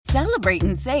Celebrate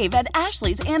and save at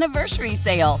Ashley's Anniversary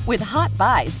Sale. With Hot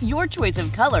Buys, your choice of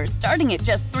colors starting at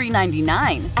just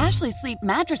 $3.99. Ashley Sleep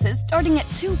mattresses starting at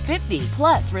 $2.50.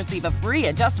 Plus, receive a free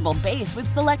adjustable base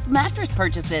with select mattress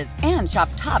purchases. And shop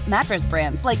top mattress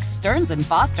brands like Stearns &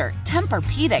 Foster,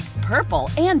 Tempur-Pedic, Purple,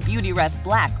 and Beautyrest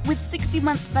Black with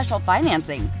 60-month special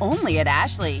financing. Only at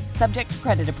Ashley. Subject to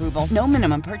credit approval. No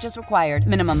minimum purchase required.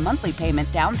 Minimum monthly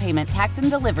payment, down payment, tax, and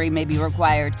delivery may be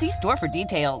required. See store for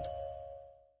details.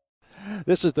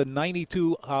 This is the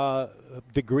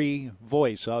 92-degree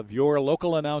voice of your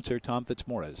local announcer, Tom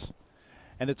Fitzmaurice.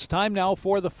 And it's time now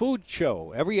for the food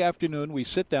show. Every afternoon we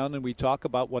sit down and we talk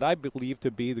about what I believe to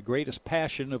be the greatest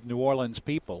passion of New Orleans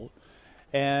people,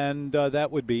 and that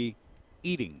would be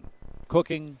eating,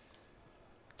 cooking,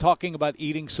 talking about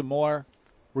eating some more,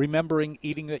 remembering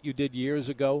eating that you did years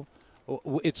ago.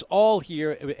 It's all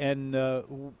here, and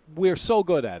we're so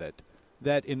good at it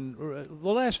that in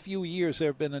the last few years there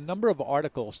have been a number of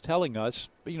articles telling us,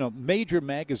 major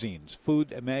magazines,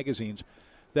 food magazines,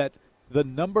 that the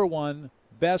number one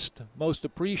best, most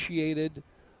appreciated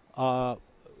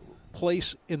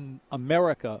place in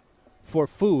America for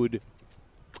food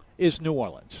is New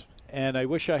Orleans. And I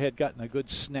wish I had gotten a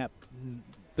good snap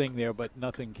thing there, but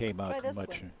nothing came out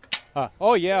much.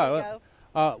 Oh, yeah.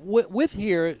 With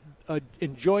here,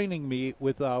 and joining me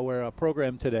with our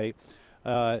program today,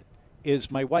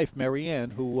 is my wife, Marianne,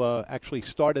 who actually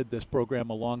started this program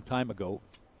a long time ago,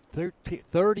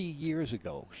 30 years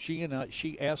ago. She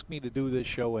asked me to do this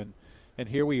show, and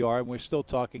here we are, and we're still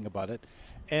talking about it.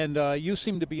 And you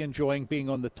seem to be enjoying being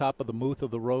on the top of the Muth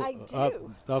of the road. I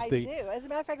do. I do. As a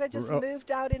matter of fact, I just moved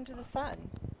out into the sun.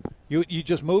 You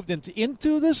just moved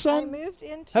into the sun? I moved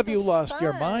into Have the you lost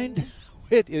your mind?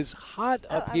 It is hot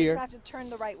up here. I just have to turn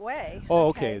the right way. Oh,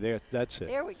 okay. There, that's it.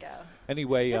 There we go.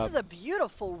 Anyway, this is a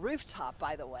beautiful rooftop,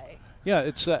 by the way. Yeah,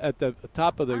 it's at the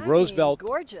top of the Roosevelt.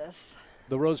 Gorgeous.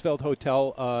 The Roosevelt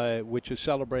Hotel, which is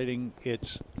celebrating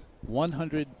its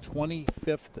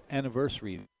 125th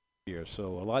anniversary here.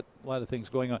 So a lot of things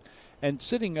going on. And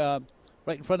sitting right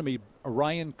in front of me,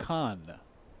 Ryan Kahn.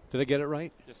 Did I get it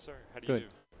right? Yes, sir. How do you do?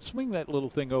 Swing that little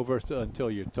thing over until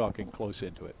you're talking close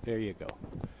into it. There you go.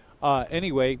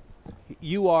 Anyway,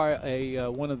 you are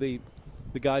one of the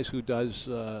guys who does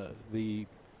the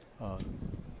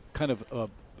kind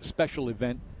of special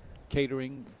event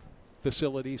catering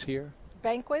facilities here.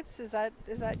 Banquets? Is that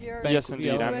your? Yes,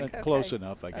 indeed. I'm close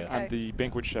enough, I guess. I'm the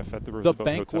banquet chef at the Roosevelt Hotel.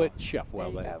 The banquet chef.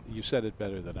 Well, you said it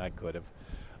better than I could have.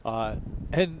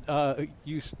 And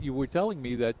you were telling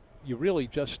me that you really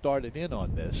just started in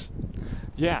on this.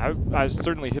 Yeah, I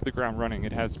certainly hit the ground running.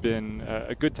 It has been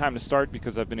a good time to start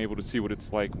because I've been able to see what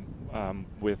it's like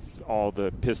with all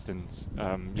the pistons,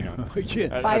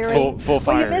 firing. Full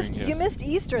firing. Well, you you missed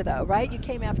Easter, though, right? You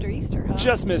came after Easter, huh?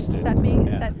 Just missed it. Does that mean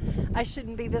Yeah. I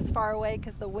shouldn't be this far away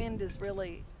because the wind is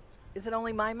really... Is it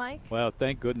only my mic? Well,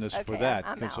 thank goodness for that.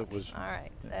 I'm out. It was, all right.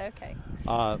 Okay.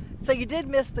 So you did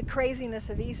miss the craziness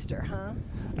of Easter, huh?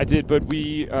 I did, but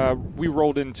we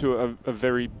rolled into a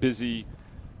very busy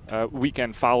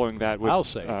weekend following that. With, I'll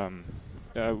say.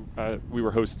 We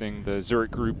were hosting the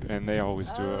Zurich group, and they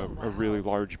always do a really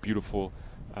large, beautiful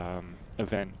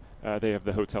event. They have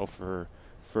the hotel for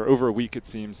over a week, it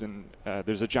seems, and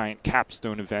there's a giant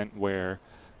capstone event where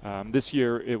this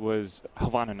year it was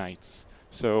Havana Nights.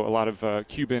 So a lot of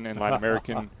Cuban and Latin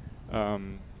American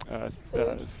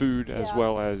food, as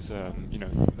well as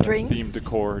drinks? themed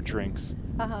decor, drinks.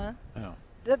 Oh.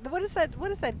 What is that?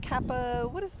 What is that Kappa?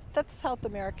 That's South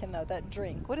American though. That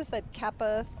drink. What is that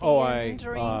Kappa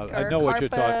drink? I know what you're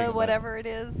talking about. Whatever it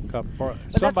is.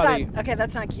 Somebody.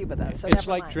 That's not Cuba though. So it's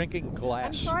never like mind. drinking glass.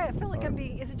 I'm sorry. I feel like I'm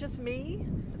being. Is it just me?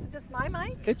 Is it just my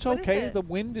mic? It's What okay. is it? The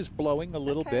wind is blowing a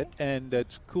little bit, and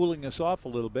it's cooling us off a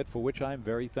little bit, for which I'm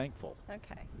very thankful.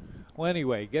 Okay. Well,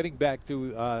 anyway, getting back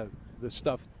to the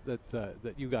stuff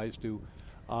that you guys do,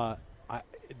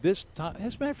 this time,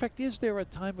 as a matter of fact, is there a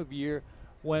time of year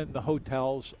when the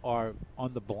hotels are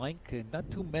on the blank, and not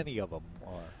too many of them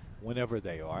are, whenever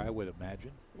they are, I would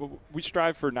imagine? Well, we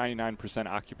strive for 99%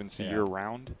 occupancy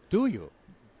year-round. Do you?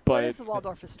 But it's the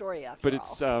Waldorf Astoria, but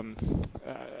it's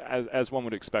as one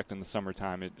would expect in the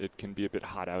summertime, it can be a bit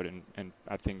hot out, and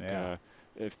I think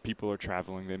if people are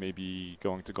traveling, they may be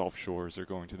going to Gulf Shores or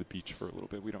going to the beach for a little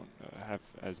bit. We don't have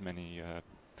as many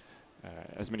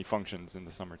functions in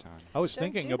the summertime. I was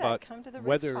thinking about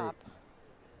whether. Rooftop.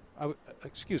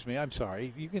 Excuse me, I'm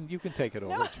sorry. You can take it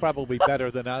over. No. It's probably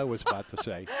better than I was about to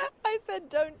say. I said,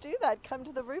 don't do that. Come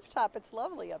to the rooftop. It's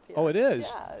lovely up here. Oh, it is?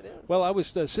 Yeah, it is. Well, I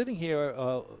was sitting here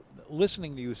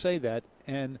listening to you say that,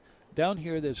 and down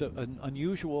here there's an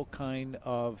unusual kind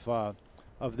of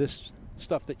this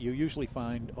stuff that you usually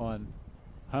find on,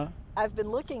 huh? I've been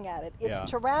looking at it. It's Yeah.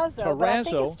 terrazzo, but I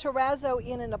think Terrazzo. it's terrazzo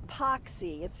in an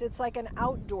epoxy. It's like an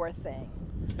outdoor thing.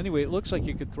 Anyway, it looks like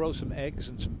you could throw some eggs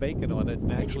and some bacon on it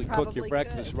and actually cook your probably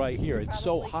breakfast could. right here. You It's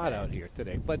so probably hot could. out here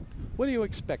today. But what do you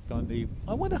expect on the?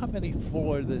 I wonder how many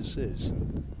floor this is.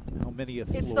 How many a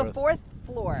floor? It's the fourth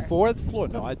floor. Fourth floor?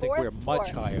 The No, I think fourth we're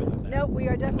much floor. higher than that. No, we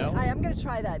are definitely. No? I am going to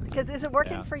try that because is it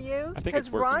working Yeah. for you? I think it's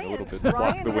 'Cause working a Ryan, little bit to block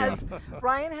Ryan the has wind.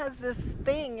 Ryan has this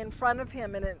thing in front of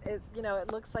him, and it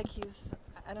it looks like he's.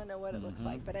 I don't know what it looks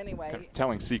like, but anyway. Kind of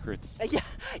telling secrets. Yeah,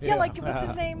 Yeah. like what's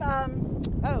his name?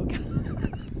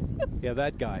 Yeah,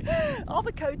 that guy. All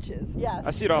the coaches, yes. I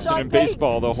see it often Sean in Payton.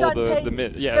 baseball. They'll Sean hold the Payton.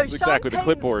 mid. Yeah, No, it's Sean exactly the Payton's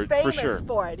clipboard for famous sure.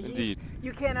 For it. Indeed.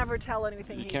 You can't ever tell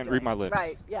anything You he's can't doing. read my lips.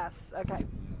 Right. Yes. Okay.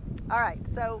 All right.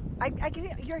 So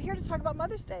you're here to talk about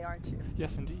Mother's Day, aren't you?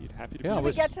 Yes, indeed. Happy to Yeah, be Should we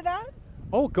was- get to that?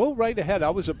 Oh, go right ahead.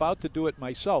 I was about to do it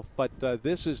myself, but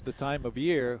this is the time of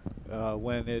year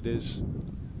when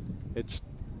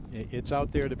it's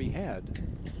out there to be had.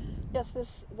 Yes.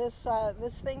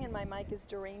 This thing in my mic is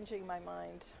deranging my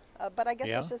mind, but I guess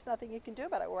Yeah? there's just nothing you can do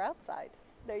about it. We're outside.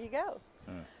 There you go.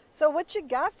 So what you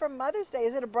got from Mother's Day?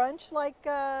 Is it a brunch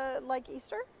like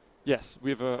Easter? Yes, we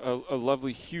have a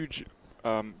lovely, huge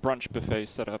brunch buffet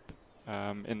set up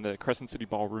in the Crescent City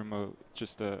Ballroom.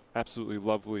 Just a absolutely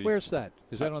lovely. Where's that?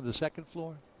 Is that on the second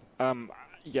floor?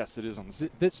 Yes, it is on the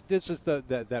second. This is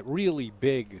that really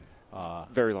big.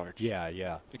 Very large. Yeah,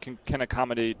 yeah. It can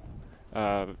accommodate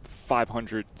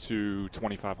 500 to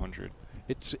 2,500.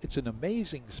 It's an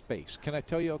amazing space. Can I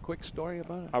tell you a quick story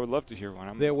about it? I would love to hear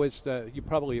one. There was, you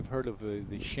probably have heard of the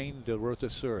Chêne de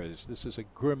Rotisseurs. This is a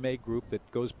gourmet group that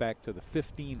goes back to the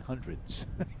 1500s.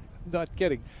 Not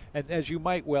kidding. And as you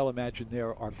might well imagine,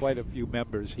 there are quite a few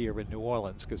members here in New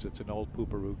Orleans because it's an old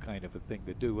pooperoo kind of a thing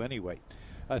to do anyway.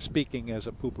 Speaking as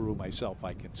a pooperoo myself,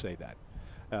 I can say that.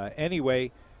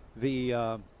 Anyway,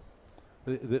 the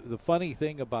funny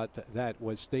thing about that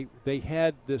was they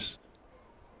had this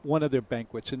one of their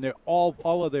banquets, and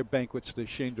all of their banquets, the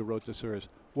Chêne de Rotisseurs,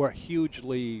 were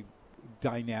hugely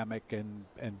dynamic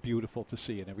and beautiful to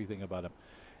see and everything about them.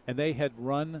 And they had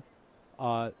run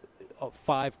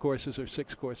 5 courses or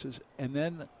 6 courses, and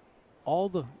then all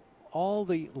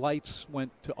the lights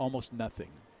went to almost nothing.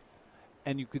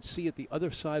 And you could see at the other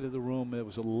side of the room there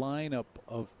was a lineup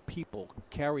of people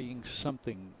carrying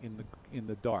something in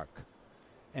the dark.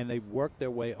 And they worked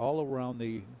their way all around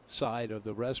the side of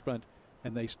the restaurant,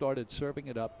 and they started serving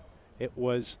it up. It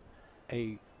was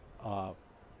a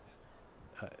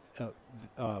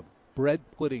bread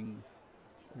pudding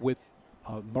with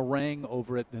meringue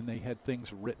over it, and they had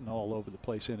things written all over the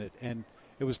place in it. And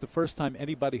it was the first time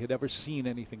anybody had ever seen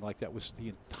anything like that. It was the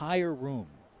entire room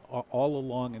all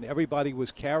along, and everybody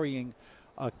was carrying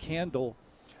a candle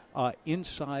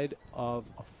inside of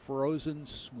a frozen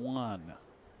swan.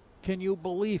 Can you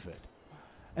believe it?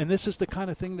 And this is the kind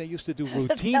of thing they used to do routinely.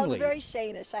 That sounds very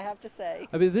Shanish, I have to say.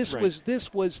 I mean, this Right. was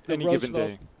the Any given Roosevelt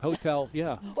day. Hotel.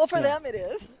 Yeah. Well, for Yeah. them it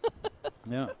is.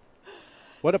 Yeah.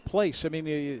 What a place. I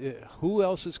mean, who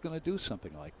else is going to do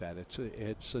something like that?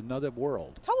 It's another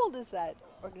world. How old is that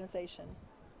organization?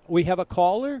 We have a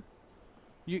caller.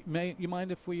 You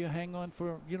mind if we hang on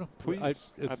for,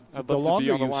 Please. the I'd love to be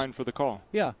longer on the you line for the call.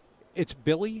 Yeah. It's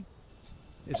Billy.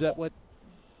 Is that what?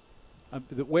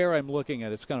 Where I'm looking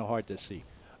at, it's kind of hard to see.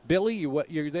 Billy,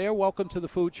 you're there? Welcome to the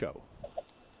food show.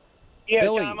 Yeah,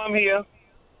 Billy. Tom, I'm here.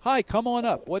 Hi, come on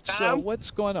up. What's Tom?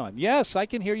 going on? Yes, I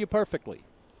can hear you perfectly.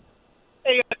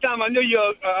 Hey, Tom, I know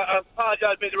you're. I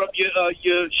apologize for interrupting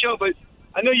your show, but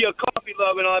I know you're a coffee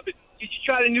lover and all. But did you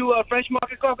try the new French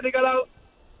market coffee they got out?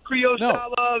 Creole No.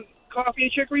 style coffee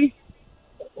and chicory.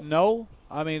 No,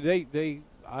 I mean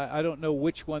I don't know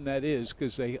which one that is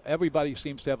because everybody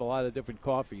seems to have a lot of different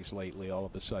coffees lately. All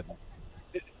of a sudden,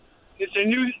 It's a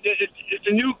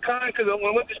new kind because when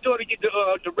I went to the store to get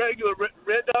the regular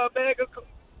red bag of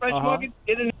French market,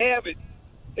 they didn't have it.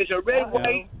 It's a red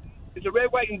white. It's a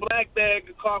red, white, and black bag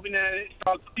of coffee now. It's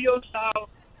called Creole style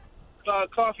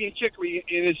coffee and chicory,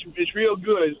 and it's real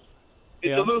good.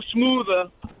 It's a little smoother.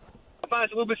 I find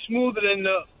it's a little bit smoother than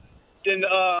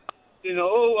the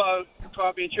old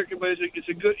coffee and chicory, but it's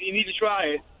a good. You need to try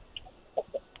it.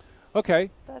 okay.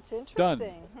 That's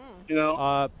interesting. You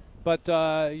know. But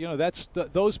that's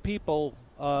those people.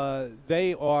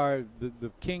 They are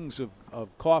the kings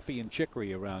of coffee and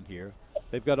chicory around here.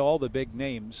 They've got all the big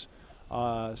names.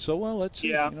 Let's see.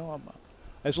 Yeah.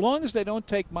 As long as they don't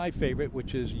take my favorite,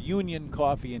 which is Union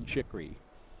Coffee and Chicory.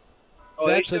 Oh,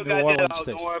 That's they a still New got that Orleans out.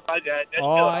 station. Don't worry about that. That's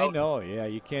Oh, still I out. know. Yeah,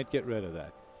 you can't get rid of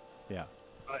that. Yeah.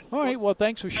 All right. All right. Well,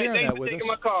 thanks for sharing Thanks that for with taking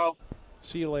us. my call.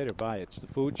 See you later. Bye. It's the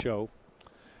food show.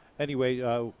 Anyway,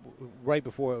 right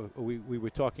before we were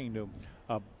talking to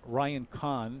Ryan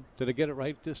Kahn. Did I get it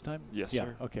right this time? Yes, yeah,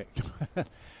 sir. Okay.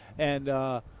 And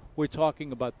we're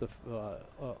talking about the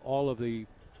all of the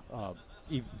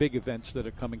big events that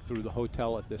are coming through the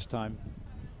hotel at this time.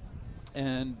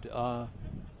 And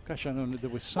gosh, I don't know. There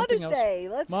was something Mother's else. Day.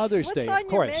 Mother's what's Day, on of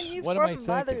course. your menu What for am I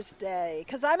thinking? Mother's Day?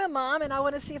 Because I'm a mom and I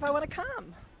want to see if I want to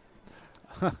come.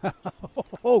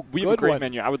 Oh, We have a great one.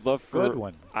 menu. I would love for Good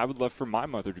one. I would love for my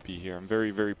mother to be here. I'm very,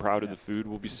 very proud of the food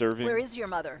we'll be serving. Where is your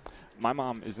mother? My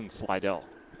mom is in Slidell.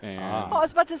 And Oh, I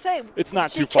was about to say. it's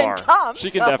not she too can far. Come,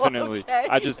 She can so, definitely. okay.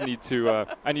 I just need to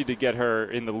I need to get her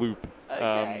in the loop.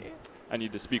 Okay. I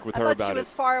need to speak with I her thought about she it.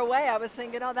 was far away. I was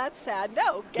thinking, oh, that's sad.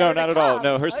 No, get No, her to not at all. come.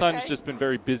 No, her son's Okay. just been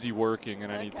very busy working,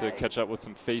 and I need to Okay. catch up with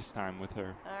some FaceTime with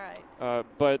her. All right.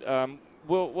 But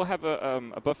we'll have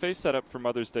a buffet set up for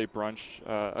Mother's Day brunch.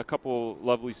 A couple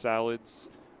lovely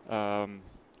salads.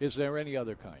 Is there any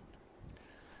other kind?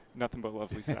 Nothing but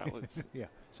lovely salads. Yeah,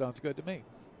 sounds good to me.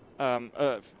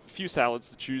 A few salads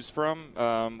to choose from.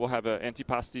 We'll have an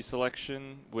antipasti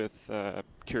selection with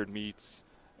cured meats,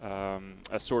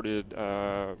 assorted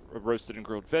roasted and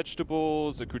grilled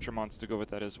vegetables, accoutrements to go with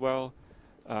that as well.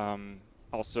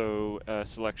 Also a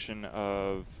selection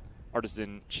of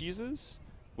artisan cheeses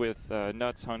with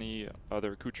nuts, honey,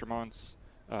 other accoutrements,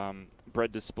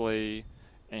 bread display,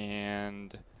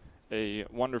 and a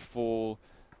wonderful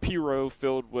Piro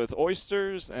filled with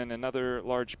oysters and another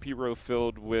large Piro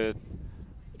filled with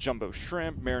jumbo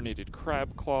shrimp, marinated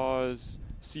crab claws,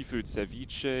 seafood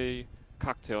ceviche,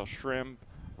 cocktail shrimp,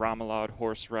 remoulade,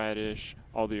 horseradish,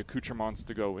 all the accoutrements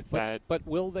to go with that. But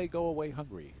will they go away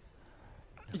hungry?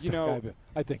 You know,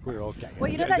 I think we're okay. Well,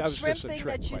 you know That that was shrimp just a thing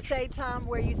trick that you question. say, Tom,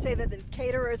 where you say that the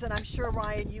caterers, and I'm sure,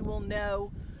 Ryan, you will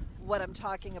know what I'm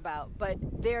talking about, but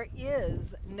there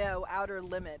is no outer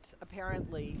limit,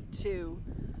 apparently, to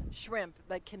shrimp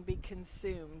that can be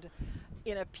consumed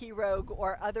in a pirogue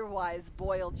or otherwise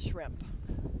boiled shrimp.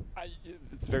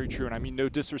 It's very true, and I mean no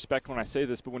disrespect when I say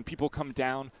this, but when people come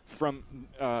down from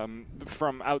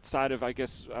outside of, I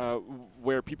guess,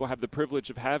 where people have the privilege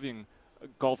of having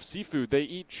Gulf seafood, they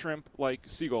eat shrimp like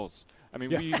seagulls. I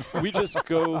mean, we just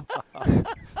go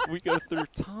we go through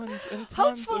tons and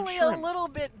tons Hopefully of shrimp. a little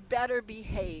bit better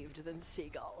behaved than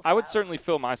seagulls. I would though. certainly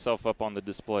fill myself up on the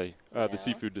display, Yeah. the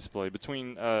seafood display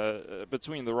between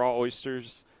the raw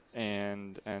oysters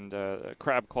and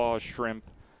crab claws, shrimp,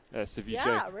 ceviche.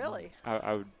 Yeah, really.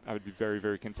 I would be very,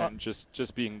 very content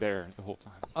just being there the whole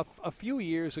time. A few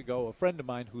years ago, a friend of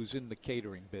mine who's in the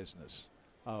catering business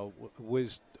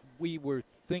we were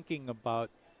thinking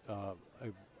about a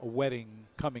wedding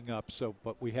coming up,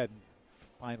 but we hadn't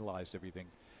finalized everything,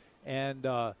 and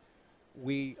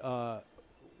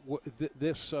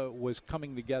this was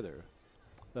coming together,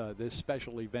 this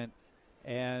special event,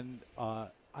 and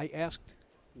I asked,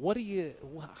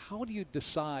 how do you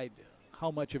decide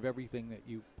how much of everything that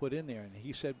you put in there? And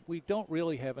he said, we don't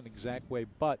really have an exact way,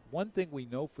 but one thing we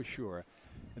know for sure,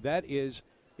 that is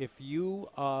if you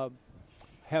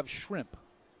have shrimp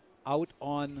out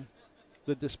on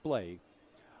the display,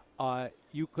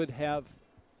 you could have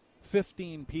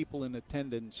 15 people in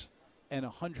attendance and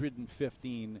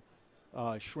 115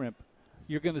 shrimp.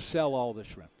 You're going to sell all the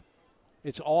shrimp.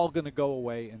 It's all going to go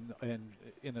away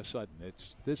in a sudden.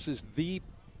 This is the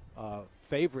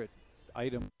favorite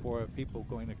item for people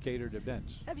going to catered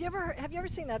events. Have you ever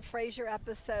seen that Frasier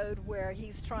episode where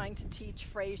he's trying to teach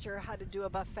Frasier how to do a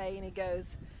buffet and he goes,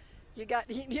 you know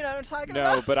what I'm talking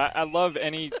about? No, but I love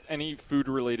any food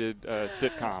related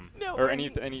sitcom No, or where any.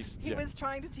 He Yeah. was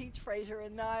trying to teach Frasier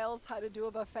and Niles how to do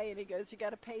a buffet, and he goes, you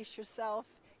got to pace yourself.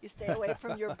 You stay away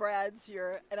from your breads.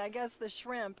 And I guess the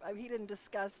shrimp, he didn't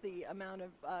discuss the amount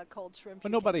of cold shrimp. But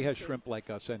you nobody can has consume. shrimp like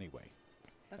us anyway.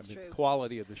 That's I mean, true.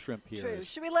 quality of the shrimp here True. is-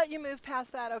 Should we let you move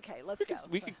past that? Okay, let's go.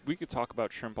 We could talk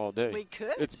about shrimp all day. We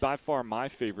could. It's by far my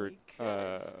favorite. We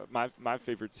could. My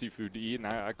favorite seafood to eat, and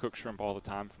I cook shrimp all the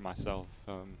time for myself.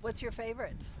 What's your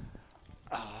favorite?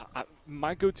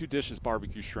 My go-to dish is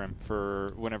barbecue shrimp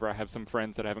for whenever I have some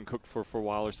friends that I haven't cooked for a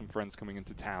while, or some friends coming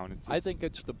into town. I think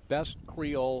it's the best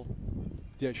Creole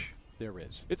dish there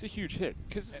is. it's a huge hit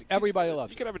because Everybody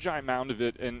loves You it. can have a giant mound of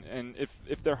it, and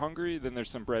if they're hungry, then there's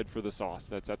some bread for the sauce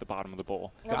that's at the bottom of the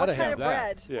bowl. Now, Gotta what kind have of that.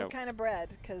 bread? Yeah. What kind of bread?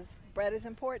 Because bread is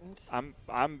important.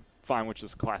 I'm fine with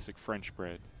just classic French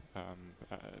bread.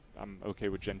 I'm okay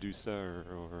with Gendusa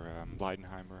or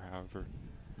Leidenheim or however.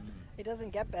 It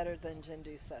doesn't get better than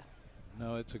Gendusa.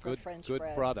 No, it's a For good French good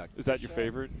bread. product. Is that your Sure.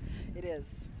 favorite? It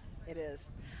is. It is.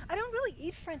 I don't really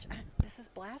eat French. This is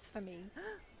blasphemy.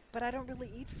 But I don't really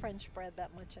eat French bread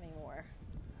that much anymore.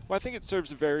 Well, I think it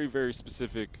serves a very, very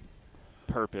specific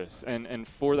purpose, and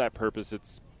for that purpose,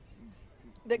 it's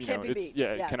That can't be beat.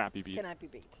 Yeah, Yes, it cannot be beat. Cannot be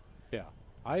beat. Yeah,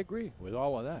 I agree with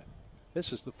all of that.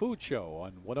 This is the Food Show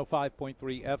on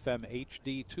 105.3 FM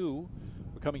HD2.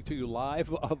 We're coming to you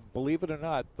live of, believe it or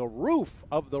not, the roof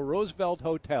of the Roosevelt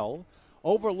Hotel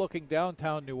overlooking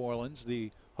downtown New Orleans,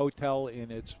 the hotel in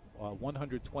its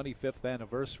 125th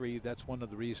anniversary. That's one of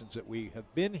the reasons that we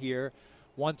have been here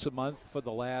once a month for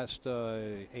the last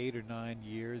 8 or 9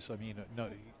 years. I mean, no,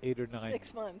 8 or 9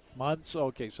 6 months. months.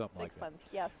 Okay, something like 6 that. months,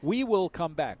 yes. We will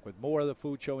come back with more of the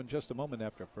Food Show in just a moment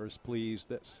after First Please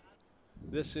This.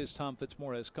 This is Tom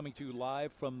Fitzmaurice coming to you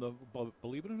live from the,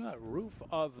 believe it or not, roof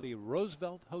of the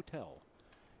Roosevelt Hotel.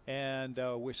 And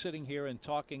we're sitting here and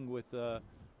talking with a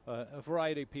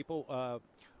variety of people.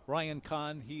 Ryan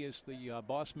Kahn, he is the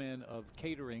boss man of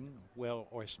catering, well,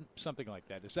 or something like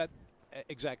that. Is that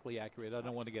exactly accurate? I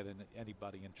don't want to get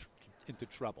anybody into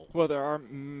trouble. Well, there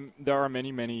are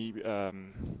many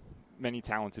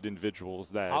talented individuals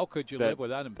that. How could you live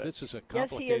without him? This is a Yes,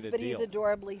 complicated he is, but deal. he's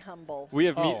adorably humble. We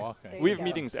have okay. There we you have go.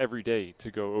 meetings every day to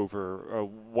go over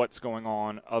what's going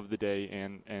on of the day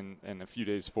and a few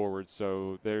days forward.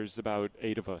 So there's about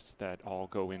 8 of us that all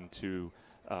go into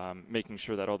making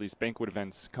sure that all these banquet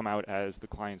events come out as the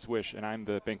client's wish, and I'm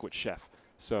the banquet chef.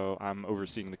 So I'm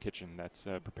overseeing the kitchen that's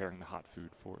preparing the hot food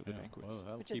for the banquets. Well,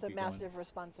 that'll Which is keep a you going. massive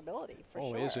responsibility, for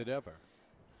Oh, sure. is it ever?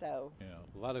 So, Yeah,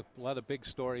 a lot of big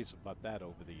stories about that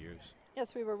over the years.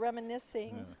 yes, we were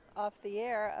reminiscing off the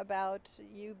air about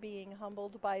you being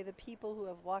humbled by the people who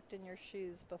have walked in your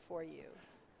shoes before you.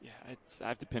 Yeah, I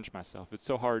have to pinch myself. It's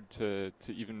so hard to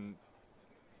even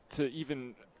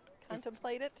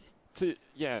Contemplate it?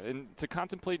 and to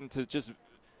contemplate and to just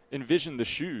envision the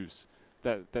shoes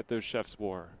that those chefs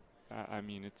wore. I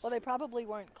mean, it's Well, they probably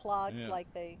weren't clogs Yeah.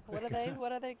 like they. What are they?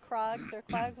 What are they? Crocs or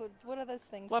clogs? What are those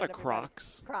things? a lot that of everybody-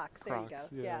 Crocs. Crocs. There you go.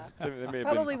 Crocs, Yeah. They may have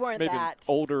Probably been, weren't maybe that.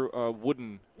 older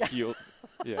wooden heel.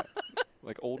 Yeah,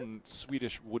 like old and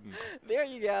Swedish wooden. There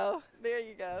you go. There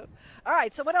you go. All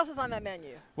right. So what else is on that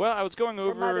menu Well, I was going for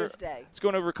over. Mother's Day? I was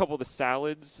going over a couple of the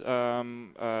salads,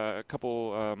 a couple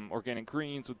organic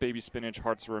greens with baby spinach,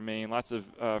 hearts of romaine, lots of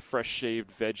fresh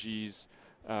shaved veggies,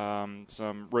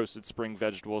 some roasted spring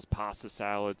vegetables, pasta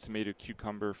salad, tomato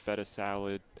cucumber, feta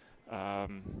salad.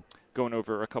 Going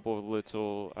over a couple of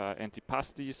little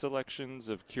antipasti selections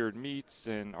of cured meats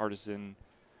and artisan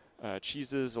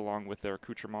cheeses along with their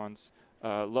accoutrements.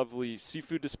 Lovely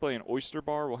seafood display and oyster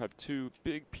bar. We'll have 2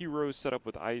 big pirogues set up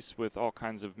with ice with all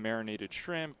kinds of marinated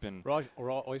shrimp and Raw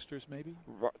oysters, maybe?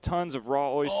 tons of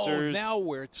raw oysters. Oh, now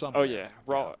we're at somewhere. Oh, yeah,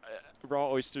 raw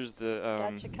oysters. The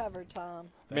Got you covered, Tom.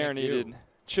 Thank you.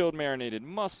 chilled marinated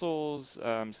mussels,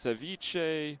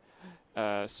 ceviche,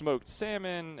 smoked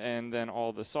salmon, and then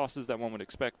all the sauces that one would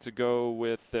expect to go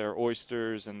with their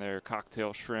oysters and their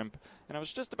cocktail shrimp. And I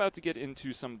was just about to get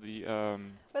into some of the.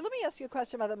 But let me ask you a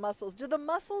question about the mussels. Do the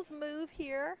mussels move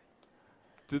here?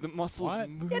 Do the mussels What?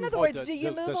 move? In other Oh, words, do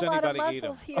you move does a lot of anybody eat 'em?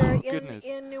 mussels here Oh, goodness.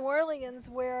 in New Orleans,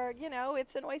 where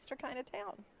it's an oyster kind of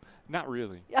town? Not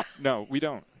really. Yeah. No, we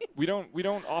don't. We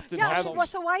don't often Yeah. have.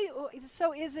 So why?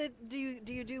 So is it? Do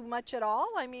you do much at all?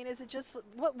 I mean, is it just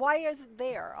why is it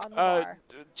there on the bar?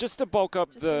 Just to bulk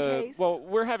up Just in case? Well,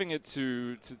 we're having it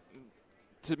to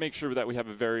make sure that we have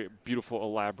a very beautiful,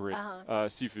 elaborate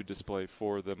seafood display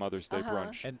for the Mother's Day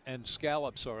brunch. And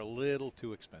scallops are a little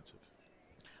too expensive.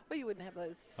 Well, you wouldn't have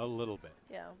those. A little bit.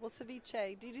 Yeah. Well,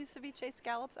 ceviche. Do you do ceviche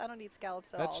scallops? I don't eat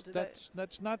scallops at all.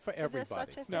 That's not for there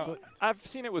everybody. such a No, thing? I've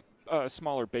seen it with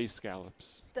smaller base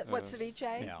scallops. What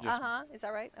ceviche? Yeah. Uh-huh. Is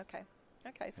that right? Okay.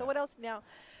 Okay. So what else now?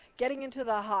 Getting into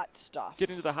the hot stuff. Get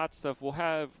into the hot stuff. We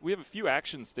have a few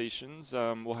action stations.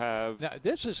 We'll have Now,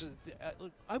 this is.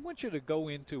 I want you to go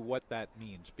into what that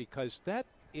means, because that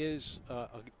is an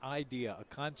idea, a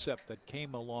concept that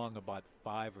came along about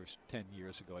 5 or 10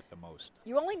 years ago at the most.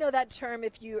 You only know that term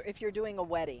if you're doing a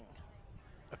wedding.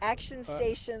 Action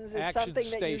stations is Action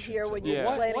something that you hear stations. when Yeah.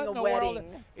 you're planning What a in the world?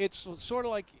 wedding. It's sort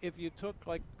of like if you took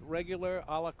like regular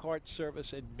a la carte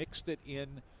service and mixed it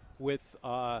in with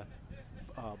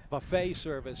buffet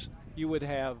service, you would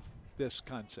have this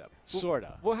concept, sort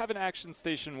of. We'll have an action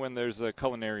station when there's a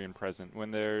culinarian present,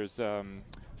 when there's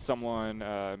someone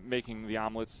making the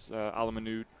omelets a la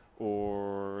minute,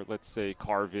 or let's say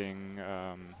carving,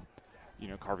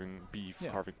 carving beef,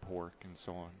 Yeah. carving pork, and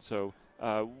so on. So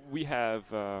we have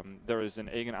there is an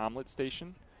egg and omelet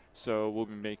station. So we'll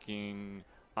be making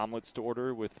omelets to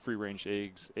order with free-range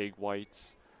eggs, egg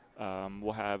whites.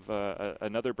 We'll have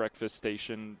another breakfast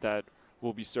station that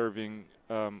will be serving.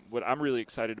 What I'm really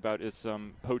excited about is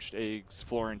some poached eggs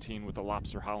Florentine with a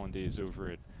lobster hollandaise over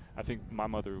it. I think my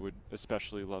mother would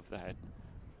especially love that.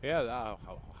 Yeah,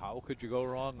 how could you go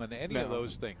wrong on any of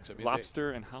those things? I mean,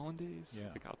 lobster and hollandaise. Yeah.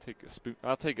 Like, I'll take a spoon.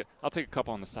 I'll take a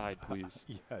couple on the side, please.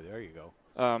 Yeah, there you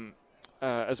go.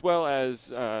 As well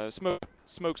as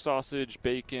smoked sausage,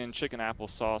 bacon, chicken apple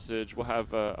sausage. We'll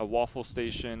have a waffle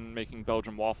station making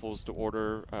Belgian waffles to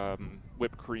order,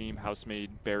 whipped cream,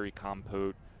 house-made berry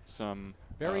compote, some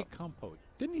Berry compote.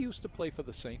 Didn't he used to play for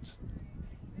the Saints?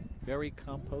 Berry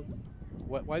compote?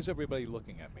 Why is everybody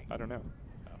looking at me? I don't know.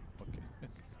 Oh, okay.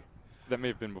 That may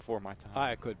have been before my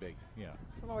time. It could be, yeah.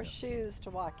 Some more shoes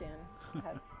to walk in. Go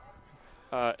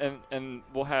ahead. And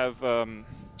we'll have a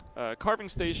carving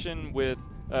station with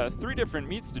 3 different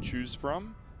meats to choose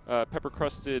from.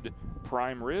 Pepper-crusted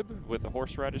prime rib with a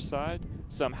horseradish side,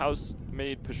 some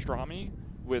house-made pastrami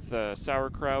with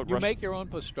sauerkraut. You make your own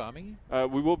pastrami?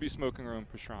 We will be smoking our own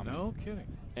pastrami. No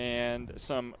kidding. And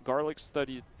some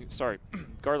garlic-studded I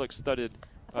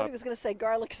thought he was going to say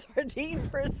garlic sardine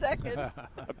for a second.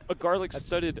 a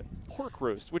garlic-studded pork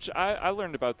roast, which I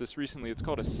learned about this recently. It's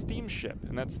called a steamship,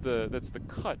 and that's the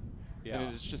cut. Yeah. And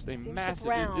it is just a Steamship massive.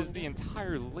 round. It is the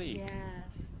entire lake.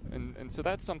 Yes. And so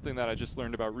that's something that I just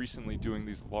learned about recently, doing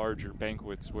these larger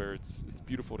banquets where it's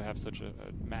beautiful to have such a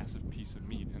massive piece of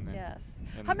meat. And then, Yes.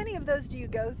 and How many of those do you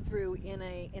go through in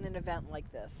an event like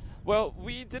this? Well,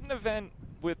 we did an event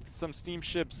with some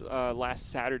steamships last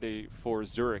Saturday for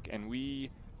Zurich, and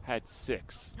we had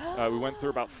 6. We went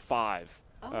through about 5.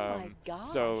 Oh my gosh.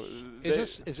 So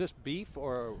Is this beef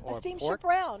or A steamship pork?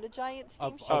 round, a giant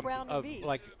steamship round of beef.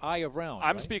 Like eye of round.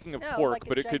 I'm right? speaking of No, pork, like a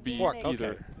but it could be gigantic- Pork,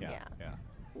 either. okay. Yeah. Yeah.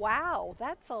 Wow,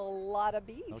 that's a lot of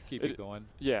beef. I'll keep it going.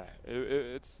 Yeah,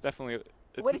 it's definitely.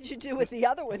 What did you do with the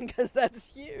other one? Because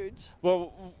that's huge.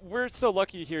 Well, we're so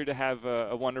lucky here to have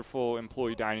a wonderful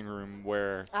employee dining room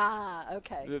where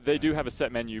Okay. they do have a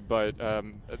set menu, but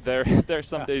there are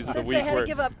some days of the Since week they had where. to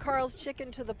give up Carl's Chicken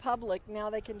to the public, now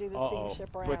they can do the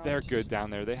steamship round. But they're good down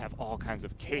there. They have all kinds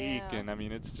of cake, Yeah. and I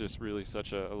mean, it's just really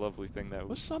such a lovely thing that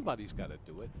Well, somebody's got to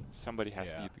do it. somebody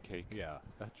has to Yeah. eat the cake. Yeah,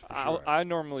 that's for sure. I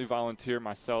normally volunteer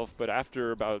myself, but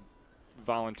after about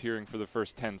volunteering for the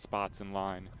first 10 spots in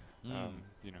line,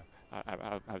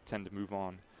 I tend to move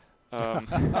on.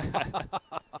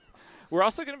 We're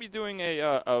also going to be doing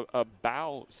a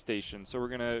bao station, so we're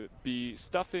going to be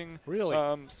stuffing Really?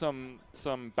 some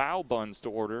bao buns to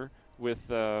order with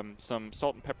some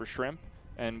salt and pepper shrimp,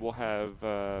 and we'll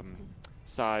have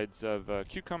sides of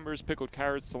cucumbers, pickled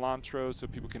carrots, cilantro, so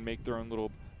people can make their own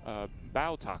little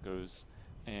bao tacos.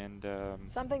 And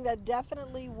Something that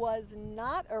definitely was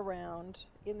not around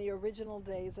in the original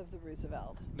days of the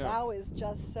Roosevelt. No. Now is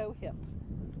just so hip.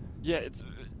 yeah, it's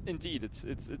indeed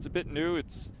it's a bit new.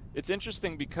 It's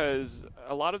interesting because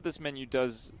a lot of this menu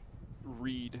does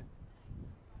read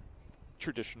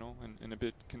traditional and a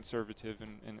bit conservative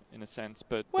in a sense,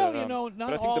 but Well, but I not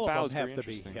think all the bao of is them very have to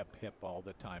be interesting. hip all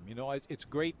the time. It's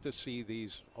great to see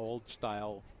these old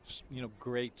style,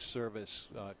 great service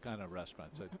kind of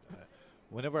restaurants.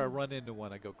 Whenever I run into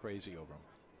one, I go crazy over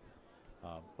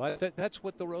them. But that's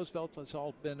what the Roosevelt has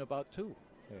all been about too.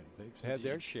 They've had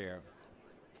their share.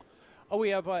 Oh, we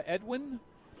have Edwin.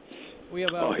 We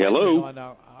have hello. Edwin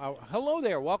on hello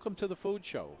there. Welcome to the food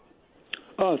show.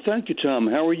 Thank you, Tom.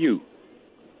 How are you?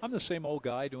 I'm the same old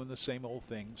guy doing the same old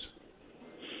things.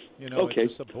 Okay.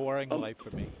 It's just a boring life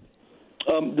for me.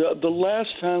 The last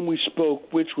time we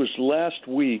spoke, which was last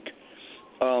week,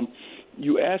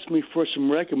 you asked me for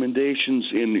some recommendations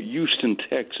in Houston,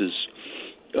 Texas.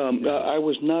 I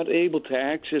was not able to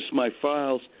access my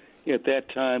files at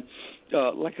that time.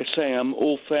 Like I say, I'm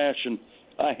old-fashioned.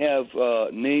 I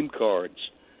have name cards.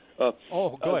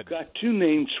 Oh, good. I've got 2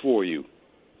 names for you.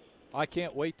 I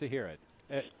can't wait to hear it.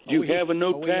 You have a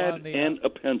notepad and a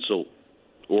pencil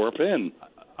or a pen.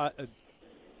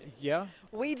 Yeah.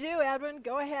 We do, Edwin.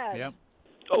 Go ahead. Yeah.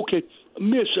 Okay,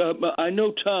 Miss, I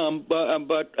know Tom,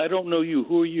 but I don't know you.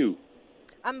 Who are you?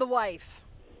 I'm the wife.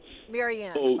 Mary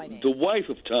Ann's Oh, my name. the wife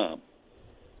of Tom.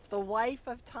 The wife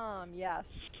of Tom,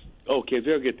 yes. Okay,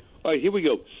 very good. All right, here we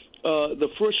go. The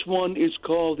first one is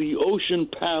called the Ocean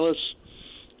Palace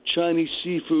Chinese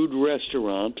Seafood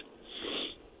Restaurant.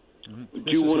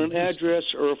 Do you want an address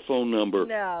or a phone number?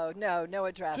 No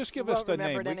address. Just give You us won't the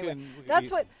remember name. it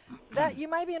anyway. That's you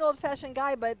might be an old-fashioned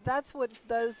guy, but that's what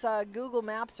those Google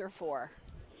Maps are for.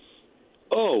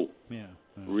 Oh, Yeah.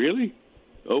 really?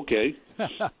 Okay.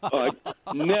 All right.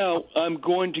 Now I'm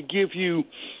going to give you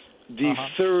the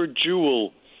third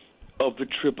jewel of the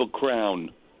Triple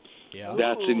Crown. Yeah.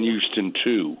 That's in Houston,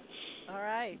 too. All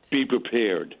right. Be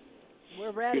prepared.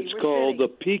 We're ready. It's We're called sitting. the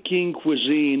Peking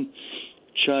Cuisine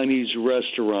Chinese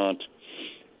Restaurant,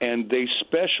 and they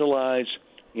specialize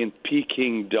in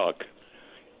Peking duck.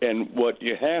 And what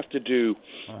you have to do,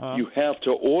 you have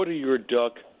to order your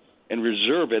duck and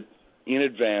reserve it in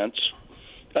advance.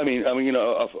 I mean,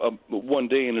 one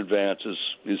day in advance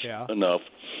is enough.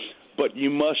 But you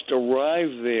must arrive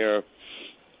there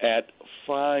at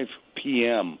 5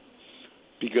 p.m.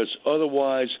 because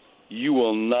otherwise you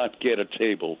will not get a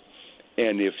table.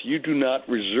 And if you do not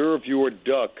reserve your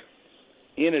duck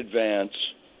in advance,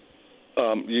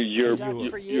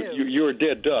 you're a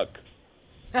dead duck.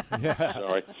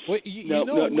 Sorry. Well,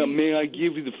 now, may I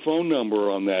give you the phone number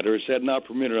on that, or is that not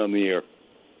permitted on the air?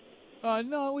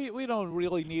 No, we don't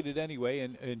really need it anyway,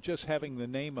 and just having the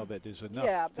name of it is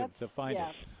enough to find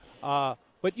it. But,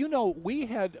 we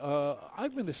had,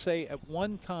 I'm going to say at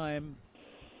one time,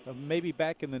 maybe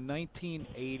back in the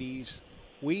 1980s,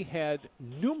 we had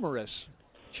numerous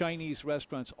Chinese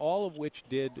restaurants, all of which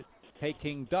did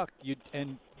Peking duck. You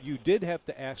did have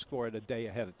to ask for it a day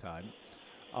ahead of time,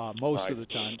 most of the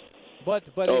time. But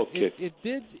okay.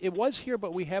 it was here,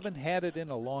 but we haven't had it in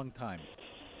a long time.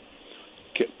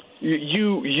 Okay.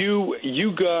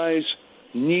 You guys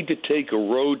need to take a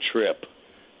road trip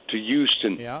to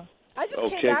Houston. Yeah. I just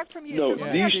came back from Houston.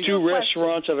 No, these two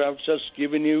restaurants that I've just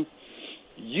given you,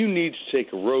 you need to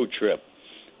take a road trip.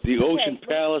 The Ocean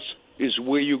Palace is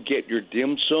where you get your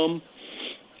dim sum,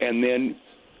 and then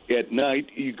at night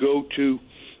you go to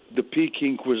the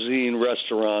Peking Cuisine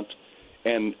restaurant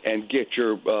and get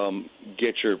your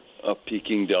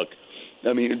Peking duck.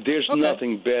 I mean, there's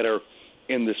nothing better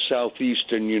in the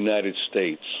southeastern United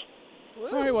States.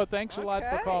 All right, well, thanks a lot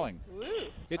for calling.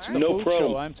 It's the No Food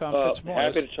problem. Show. I'm Tom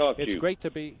Fitzmaurice. Happy to talk to you. It's great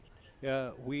to be.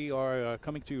 We are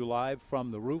coming to you live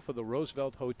from the roof of the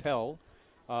Roosevelt Hotel,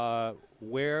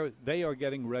 where they are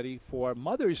getting ready for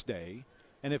Mother's Day.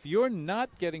 And if you're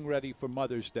not getting ready for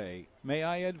Mother's Day, may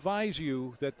I advise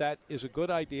you that is a good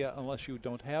idea unless you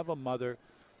don't have a mother,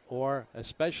 or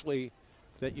especially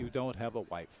that you don't have a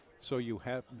wife. So you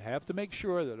have to make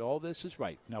sure that all this is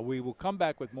right. Now, we will come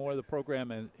back with more of the program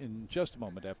in just a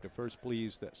moment after First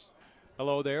Please This.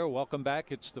 Hello there. Welcome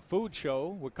back. It's the Food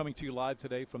Show. We're coming to you live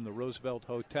today from the Roosevelt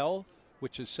Hotel,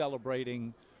 which is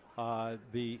celebrating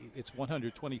its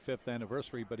 125th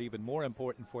anniversary. But even more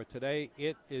important for today,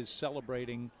 it is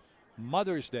celebrating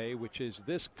Mother's Day, which is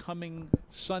this coming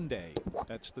Sunday.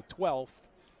 That's the 12th.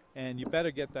 And you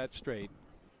better get that straight,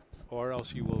 or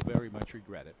else you will very much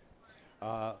regret it.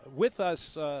 With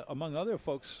us, among other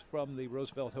folks from the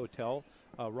Roosevelt Hotel,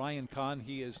 Ryan Kahn.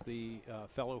 He is the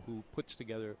fellow who puts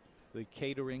together the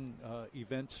catering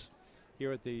events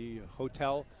here at the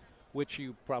hotel, which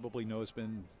you probably know has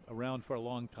been around for a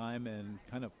long time and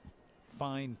kind of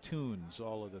fine-tunes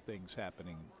all of the things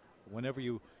happening. Whenever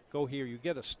you go here, you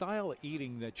get a style of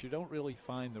eating that you don't really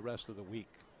find the rest of the week.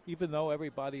 Even though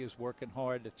everybody is working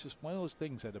hard, it's just one of those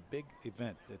things at a big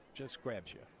event that just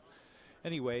grabs you.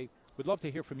 Anyway, we'd love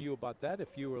to hear from you about that.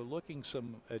 If you are looking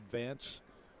some advance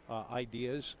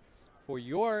ideas for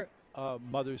your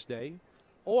Mother's Day,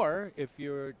 or if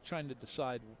you're trying to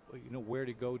decide, where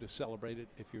to go to celebrate it,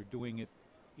 if you're doing it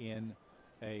in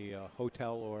a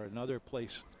hotel or another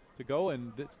place to go,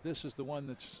 and this is the one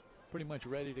that's pretty much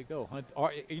ready to go.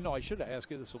 I should have asked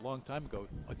you this a long time ago.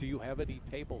 Do you have any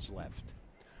tables left?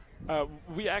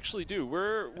 We actually do.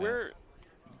 We're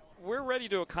ready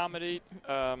to accommodate.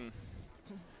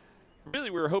 Really,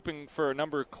 we were hoping for a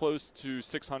number close to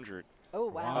 600. Oh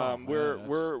wow!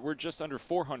 We're just under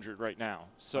 400 right now,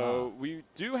 so we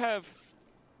do have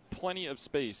plenty of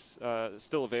space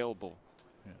still available.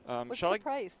 Yeah. What's the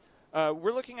price?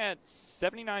 We're looking at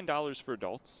 $79 for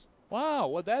adults. Wow,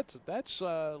 well that's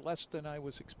less than I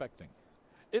was expecting.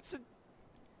 It's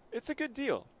a good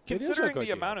deal considering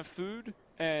the amount of food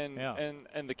and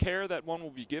the care that one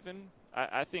will be given.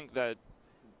 I think that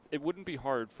it wouldn't be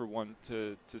hard for one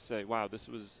to say, wow, this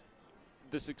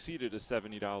exceeded a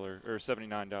 $70 or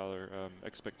 $79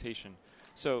 expectation.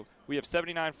 So we have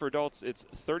 $79 for adults. It's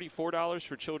 $34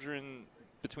 for children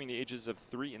between the ages of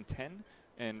 3 and 10,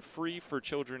 and free for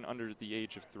children under the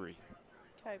age of 3.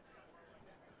 Okay.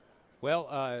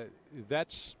 Well,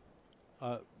 that's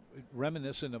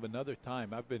reminiscent of another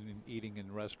time. I've been eating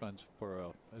in restaurants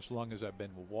for as long as I've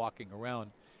been walking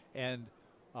around, and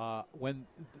when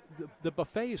the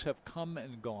buffets have come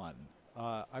and gone.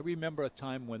 I remember a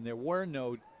time when there were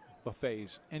no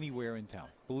buffets anywhere in town,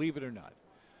 believe it or not.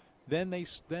 Then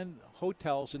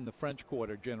hotels in the French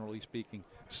Quarter, generally speaking,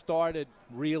 started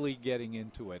really getting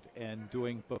into it and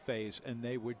doing buffets, and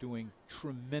they were doing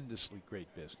tremendously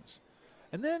great business.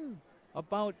 And then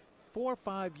about 4 or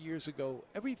 5 years ago,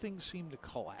 everything seemed to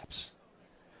collapse,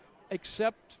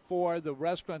 except for the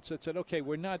restaurants that said, okay,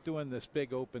 we're not doing this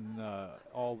big open,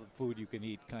 all the food you can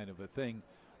eat kind of a thing.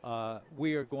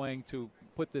 we are going to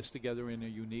put this together in a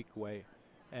unique way.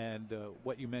 And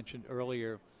what you mentioned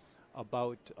earlier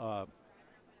about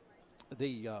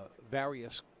the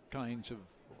various kinds of,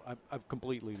 I've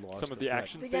completely lost Some of the the thread.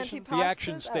 action The stations. The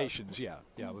action Pastas? Oh. stations, yeah.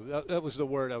 That was the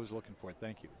word I was looking for.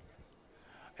 Thank you.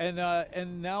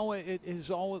 And now it has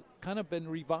all kind of been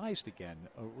revised again,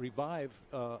 a revive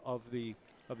of the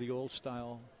old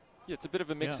style. Yeah, it's a bit of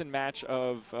a mix Yeah. and match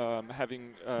of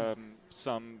having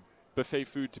some buffet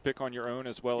food to pick on your own,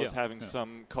 as well as Yeah, having yeah.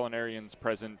 some culinarians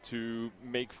present to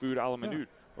make food a la minute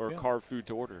or Yeah. carve food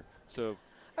to order. So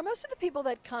Are most of the people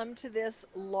that come to this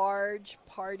large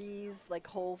parties, like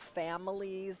whole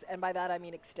families, and by that I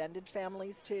mean extended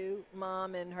families too?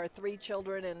 Mom and her 3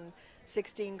 children and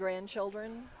 16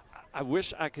 grandchildren? I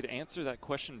wish I could answer that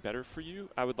question better for you.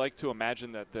 I would like to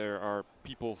imagine that there are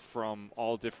people from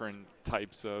all different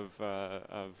types of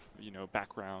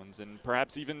backgrounds, and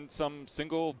perhaps even some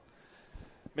single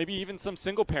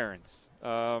parents,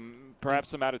 perhaps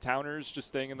some out-of-towners just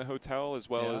staying in the hotel, as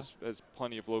well as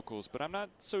plenty of locals. But I'm not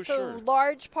so sure. So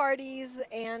large parties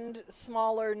and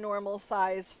smaller, normal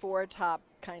size 4-top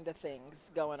kind of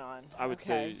things going on. I would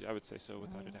say so,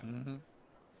 without a doubt. Mm-hmm.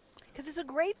 Because it's a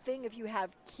great thing if you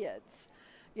have kids,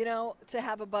 to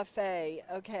have a buffet.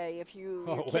 Okay, if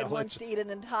your kid wants to eat an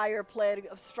entire plate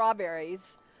of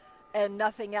strawberries and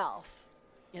nothing else,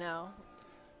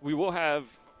 We will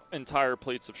have entire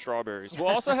plates of strawberries. We'll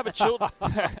also have a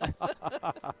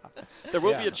There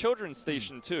will be a children's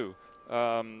station too.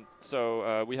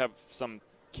 So we have some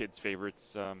kids'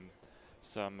 favorites.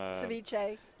 Some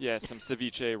ceviche. Yeah, some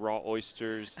ceviche, raw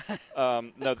oysters.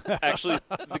 No, actually,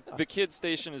 the kids'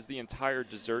 station is the entire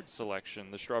dessert selection.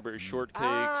 The strawberry shortcakes.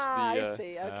 I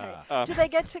see. Okay. Do they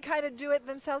get to kind of do it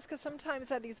themselves? Because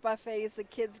sometimes at these buffets, the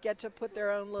kids get to put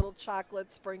their own little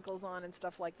chocolate sprinkles on and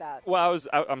stuff like that. Well,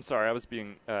 I'm sorry. I was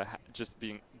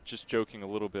just joking a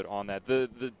little bit on that.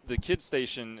 The kids'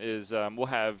 station is we'll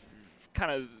have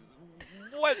kind of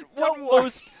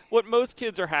what most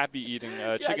kids are happy eating: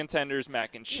 chicken tenders,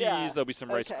 mac and cheese. Yeah. There'll be some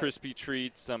Rice Krispie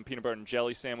treats, some peanut butter and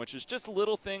jelly sandwiches. Just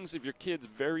little things. If your kid's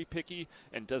very picky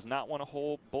and does not want a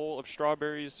whole bowl of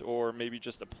strawberries, or maybe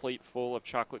just a plate full of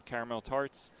chocolate caramel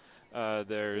tarts,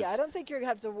 there's. Yeah, I don't think you're going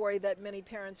to have to worry that many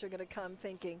parents are going to come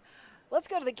thinking, let's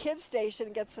go to the kids' station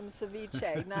and get some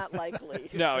ceviche. Not likely.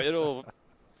 No, it'll.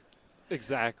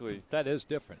 Exactly. That is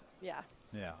different. Yeah.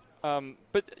 Yeah.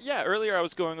 But yeah, earlier I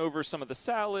was going over some of the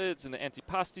salads and the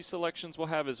antipasti selections we'll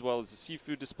have, as well as the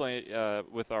seafood display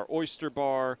with our oyster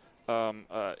bar, an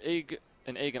egg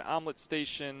and omelet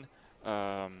station,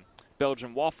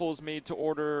 Belgian waffles made to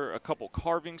order, a couple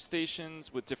carving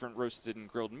stations with different roasted and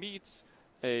grilled meats,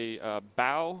 a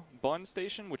bao bun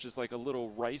station, which is like a little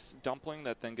rice dumpling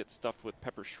that then gets stuffed with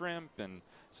pepper shrimp and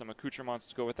some accoutrements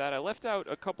to go with that. I left out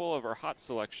a couple of our hot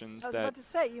selections. I was about to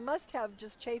say, you must have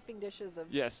just chafing dishes of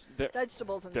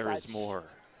vegetables and such. There is more.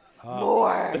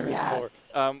 More, there yes.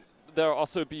 is more. There'll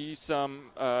also be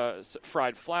some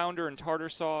fried flounder and tartar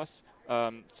sauce,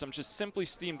 some just simply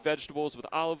steamed vegetables with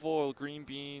olive oil, green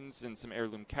beans, and some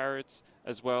heirloom carrots,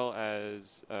 as well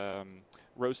as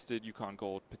roasted Yukon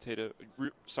Gold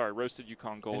roasted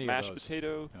Yukon Gold mashed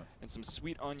potato, and some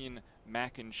sweet onion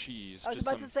mac and cheese. I was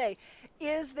about to say,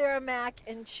 is there a mac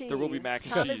and cheese? There will be mac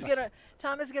and cheese.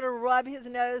 Tom is gonna rub his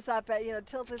nose up at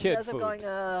tilt his nose up, going,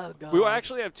 oh God. We will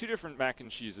actually have 2 different mac and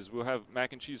cheeses. We'll have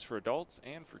mac and cheese for adults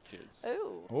and for kids.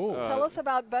 Ooh. Tell us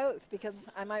about both, because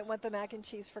I might want the mac and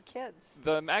cheese for kids.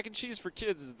 The mac and cheese for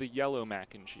kids is the yellow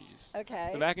mac and cheese.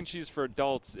 Okay. The mac and cheese for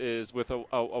adults is with a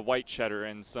white cheddar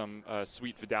and some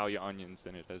sweet Vidalia onions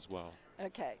in it as well.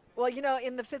 Okay. Well,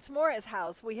 in the Fitzmaurice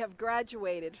house, we have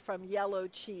graduated from yellow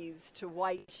cheese to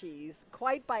white cheese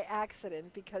quite by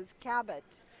accident, because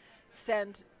Cabot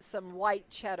sent some white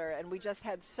cheddar, and we just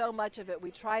had so much of it. We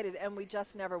tried it, and we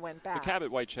just never went back. The Cabot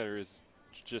white cheddar is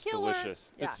just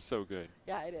delicious. Yeah. It's so good.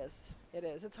 Yeah, it is. It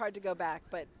is. It's hard to go back,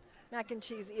 but mac and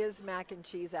cheese is mac and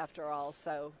cheese after all,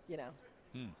 so,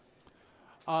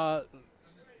 I'm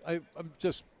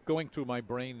just going through my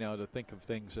brain now to think of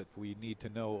things that we need to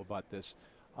know about this.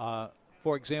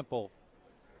 For example,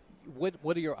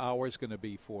 what are your hours going to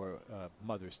be for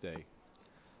Mother's Day?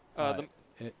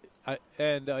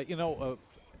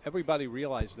 Everybody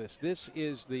realize this. This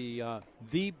is the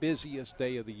busiest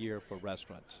day of the year for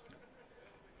restaurants.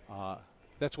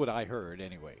 That's what I heard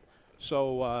anyway.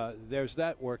 So there's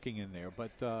that working in there.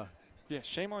 But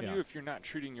shame on you if you're not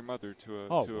treating your mother to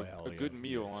a good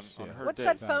meal on her What's day.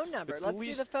 that phone number? Let's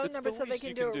do the phone number so they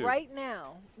can do it right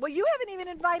now. Well, you haven't even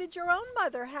invited your own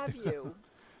mother, have you?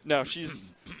 No,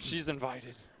 she's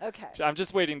invited. Okay. I'm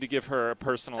just waiting to give her a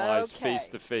personalized Okay.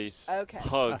 face-to-face Okay.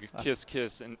 hug,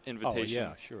 kiss, and Oh, invitation.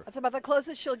 yeah, sure. That's about the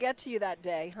closest she'll get to you that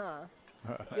day, huh?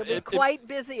 You'll be It- quite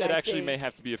busy, It I actually think. may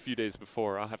have to be a few days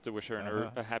before. I'll have to wish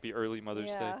her a happy early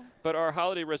Mother's Day. Yeah. But our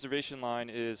holiday reservation line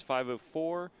is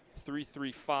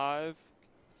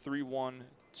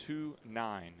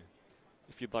 504-335-3129.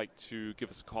 If you'd like to give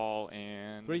us a call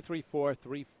and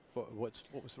 334-34. What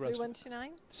was the rest?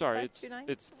 3129? sorry, it's 529?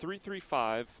 it's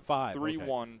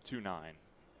 335-3129.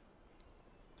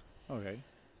 Okay.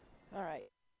 All right.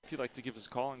 If you'd like to give us a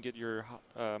call and get your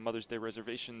Mother's Day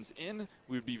reservations in,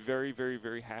 we would be very, very,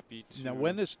 very happy to. Now,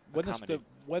 when is accommodate.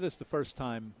 the first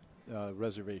time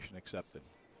reservation accepted?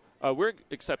 We're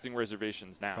accepting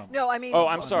reservations now. No, I mean Oh,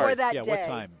 I'm for sorry. that Yeah, day. what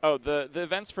time? Oh, the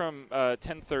event's from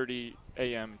 10:30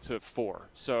 a.m. to 4,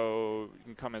 so you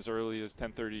can come as early as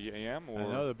 10:30 a.m. I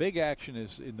know the big action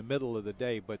is in the middle of the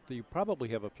day, but you probably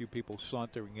have a few people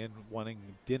sauntering in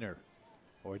wanting dinner,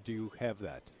 or do you have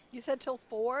that You said till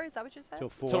 4? Is that what you said? till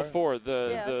 4? till 4. Yeah,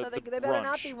 the so they the better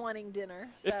not brunch. be wanting dinner.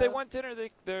 If they so- want dinner,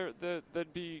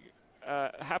 they'd be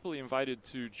happily invited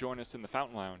to join us in the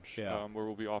Fountain Lounge, Yeah. where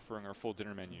we'll be offering our full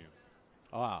dinner menu.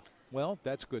 Ah, well,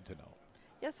 that's good to know.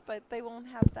 Yes, but they won't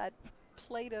have that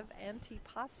plate of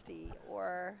antipasti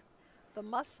or the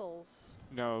mussels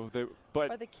No, or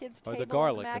but the kids' Or the table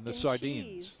garlic mac and the sardines.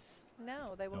 cheese.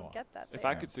 No, they won't No. get that. if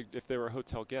there. I could, if they were a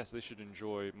hotel guest, they should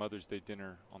enjoy Mother's Day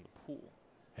dinner on the pool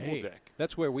Hey, deck.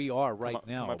 that's where we are right come up,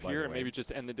 now. Come up by here the and way. maybe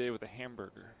just end the day with a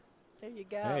hamburger. There you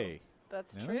go. Hey,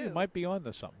 That's you know, true. you might be on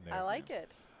to something there. I like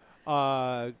it.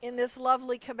 I In this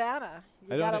lovely cabana.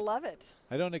 You I don't gotta e- love it.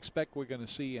 don't expect we're going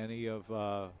to see any of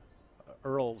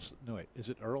Earl's. No, wait, is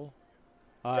it Earl?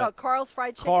 Oh, Carl's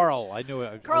Fried Chicken. Carl, I knew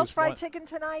it. Carl's was Fried one- Chicken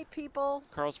tonight, people.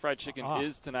 Carl's Fried Chicken Ah.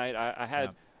 is tonight. I had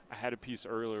Yeah. I had a piece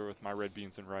earlier with my red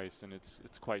beans and rice, and it's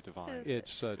quite divine.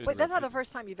 It's It's But that's a- not the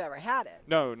first time you've ever had it.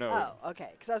 No. Oh,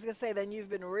 okay. Because I was going to say, then you've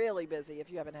been really busy if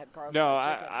you haven't had Carl's No,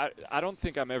 Fried Chicken. I don't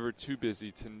think I'm ever too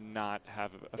busy to not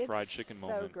have a fried It's chicken so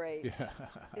moment. great. Yeah.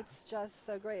 It's just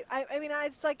so great. I mean,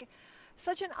 it's like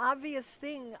such an obvious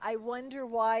thing. I wonder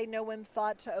why no one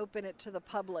thought to open it to the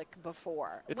public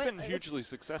before. It's been hugely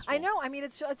successful. I know. I mean,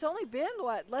 it's only been,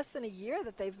 less than a year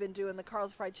that they've been doing the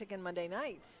Carl's Fried Chicken Monday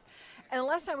nights. And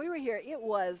last time we were here, it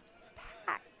was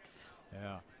packed.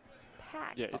 Yeah.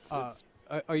 Packed. Yeah, it's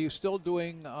Are you still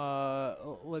doing?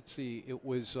 Let's see. It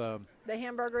was the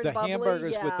hamburger and the bubbly.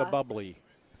 hamburgers with the yeah. bubbly.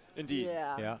 indeed.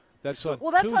 Yeah. Yeah, that's So- on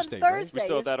Well, that's on Tuesday, Thursday. We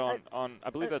still have is- that on I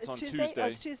believe that's it's on Tuesday. Oh,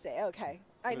 it's Tuesday. Okay.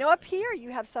 I know up here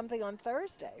you have something on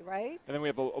Thursday, right? And then we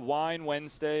have a wine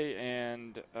Wednesday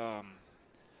and Right?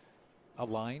 A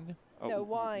line. No,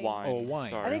 wine. Oh, wine.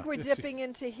 Sorry. I think we're Yes. dipping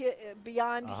into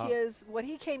beyond Uh-huh. his. What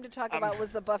he came to talk I'm- about was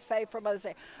the buffet for Mother's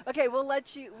Day. Okay, we'll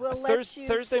let you. We'll let you.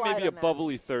 Thursday may slide be a on that.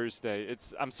 bubbly Thursday.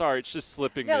 I'm sorry, it's just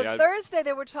slipping No, me. Thursday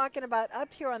they were talking about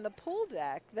up here on the pool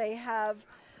deck. They have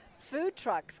food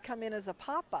trucks come in as a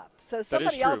pop-up. So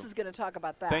somebody else true. is going to talk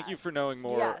about that. Thank you for knowing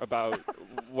more Yes. about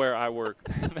where I work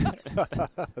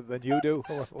Than you do.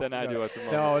 than I do at the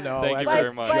moment. No. Thank you that's But,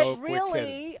 very much. but joke, we're kidding.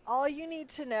 really, all you need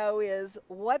to know is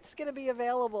what's going to be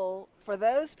available for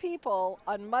those people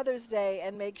on Mother's Day,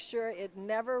 and make sure it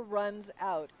never runs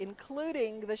out,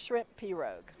 including the shrimp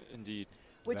pirogue, Indeed.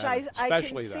 which Yeah, I can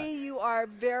especially that. see you are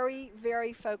very,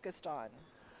 very focused on.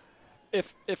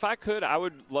 If I could, I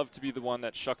would love to be the one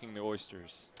that's shucking the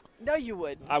oysters. No, you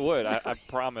wouldn't. I would. I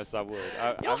promise I would.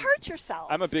 You'll hurt yourself.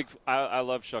 I'm a big. I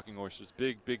love shucking oysters.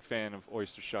 Big fan of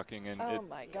oyster shucking. And Oh,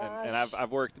 my And gosh. I've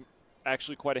worked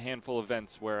actually quite a handful of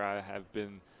events where I have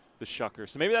been the shucker.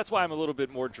 So maybe that's why I'm a little bit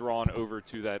more drawn over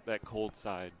to that cold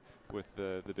side with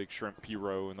the big shrimp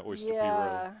pirogue and the oyster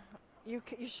Yeah. You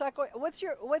shuck. What's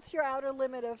your outer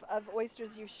limit of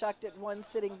oysters you've shucked at one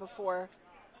sitting before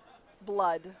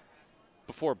blood? pirogue.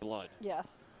 Before blood. Yes.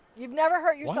 You've never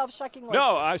hurt yourself shucking oysters.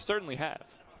 No, I certainly have.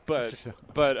 But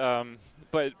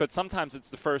sometimes it's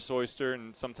the first oyster,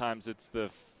 and sometimes it's the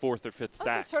fourth or fifth Oh, so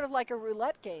sack. it's sort of like a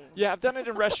roulette game. Yeah, I've done it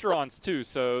in restaurants too.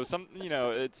 So it's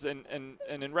and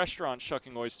in restaurants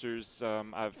shucking oysters,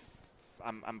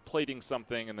 I'm plating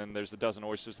something, and then there's a dozen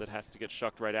oysters that has to get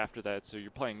shucked right after that. So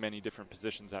you're playing many different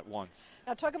positions at once.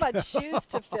 Now talk about shoes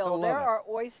to fill. love There it. are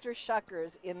oyster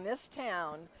shuckers in this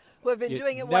town who have been You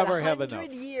doing it never have 100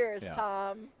 enough. years, Yeah.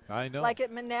 Tom. I know. Like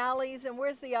at Manali's, and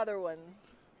where's the other one?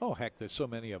 Oh, heck, there's so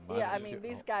many of them. Yeah, I mean,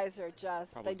 these guys are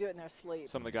just, Probably they do it in their sleep.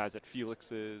 Some of the guys at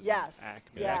Felix's. Yes, and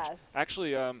Acme. yes.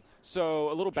 Actually,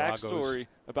 so a little Drago's. backstory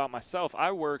about myself.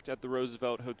 I worked at the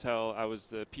Roosevelt Hotel. I was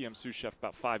the PM sous chef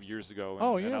about 5 years ago.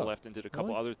 And, and I left and did a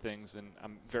couple other things, and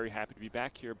I'm very happy to be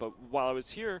back here. But while I was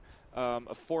here,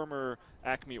 a former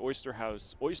Acme Oyster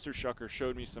House oyster shucker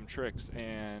showed me some tricks,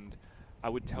 and I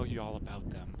would tell you all about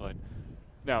them, but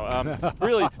no,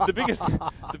 really, the biggest,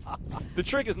 the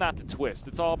trick is not to twist.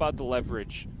 It's all about the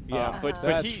leverage. Yeah,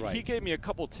 but he gave me a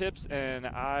couple tips, and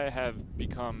I have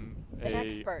become an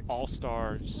expert,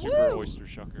 all-star super oyster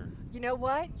shucker. You know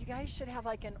what? You guys should have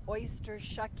like an oyster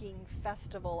shucking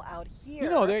festival out here. You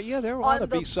know, there ought to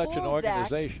be such an pool deck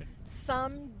organization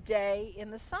someday in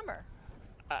the summer.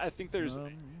 I think there's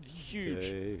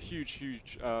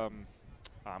huge.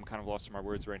 I'm kind of lost in my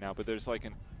words right now, but there's like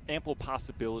an ample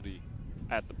possibility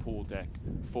at the pool deck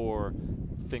for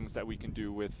things that we can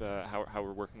do with how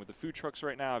we're working with the food trucks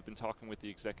right now. I've been talking with the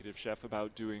executive chef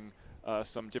about doing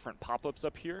some different pop-ups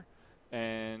up here,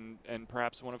 and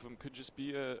perhaps one of them could just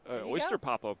be a oyster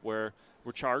pop-up where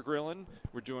we're char grilling,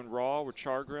 we're doing raw, we're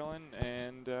char grilling,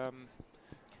 and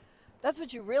that's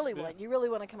what you really want. You really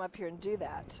want to come up here and do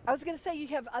that. I was going to say you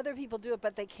have other people do it,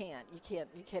 but they can't. You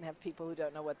can't have people who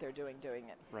don't know what they're doing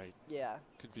it. Right. Yeah.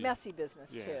 It's messy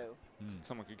business too.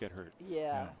 Someone could get hurt.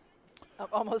 Yeah.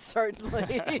 Almost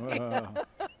certainly.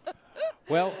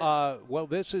 Well,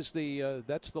 this is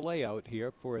that's the layout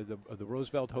here for the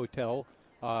Roosevelt Hotel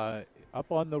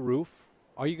up on the roof.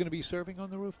 Are you going to be serving on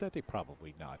the roof that day?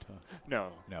 Probably not. Huh?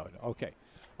 No. Okay.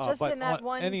 Just in that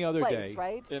one any other place, day,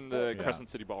 right? In the Crescent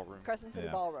City Ballroom. Crescent City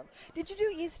Ballroom. Did you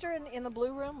do Easter in the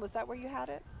Blue Room? Was that where you had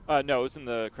it? No, it was in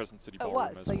the Crescent City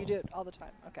Ballroom. It was, so you do it all the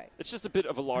time. Okay. It's just a bit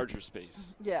of a larger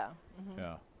space. Yeah. Mm-hmm.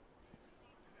 Yeah.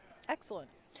 Excellent.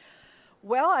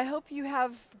 Well, I hope you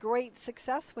have great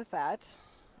success with that.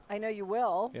 I know you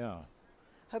will. Yeah.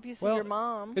 Hope you see your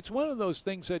mom. It's one of those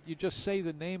things that you just say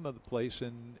the name of the place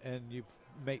and you've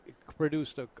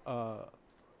produced a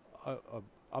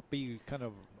uppy kind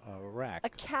of rack. A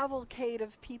cavalcade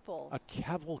of people. A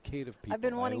cavalcade of people. I've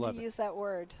been wanting to use that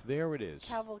word. There it is.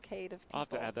 Cavalcade of people. I'll have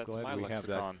to add that to my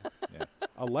lexicon.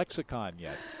 A lexicon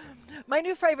yet. My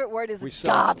new favorite word is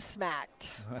gobsmacked.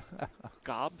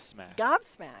 Gobsmacked?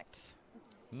 Gobsmacked.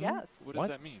 Yes. What does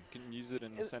that mean? Can you use it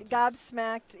in a sentence?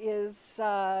 Gobsmacked is,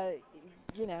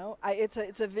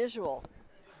 it's a visual.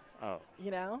 Oh.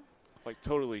 You know? Like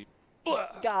totally.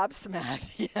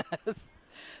 Gobsmacked, yes.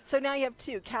 So now you have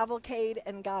two, cavalcade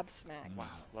and gobsmacked. Wow,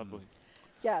 lovely.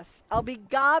 Yes. I'll be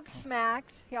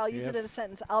gobsmacked. Here, I'll use it in a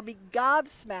sentence. I'll be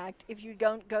gobsmacked if you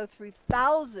don't go through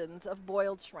thousands of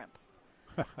boiled shrimp.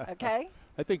 Okay?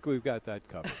 I think we've got that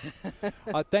covered.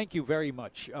 Thank you very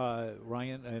much,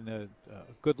 Ryan, and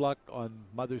good luck on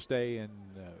Mother's Day, and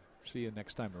see you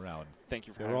next time around. Thank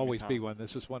you for having me, Tom. There'll always be one.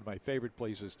 This is one of my favorite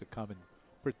places to come and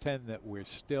pretend that we're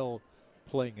still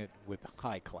playing it with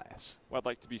high class. Well, I'd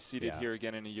like to be seated here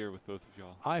again in a year with both of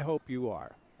y'all. I hope you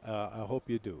are. I hope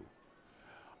you do.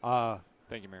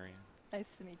 Thank you, Marianne.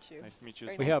 Nice to meet you. Nice to meet you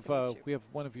as well. We have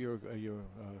one of your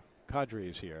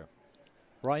cadres here,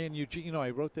 Ryan Eugene. You know,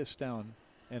 I wrote this down,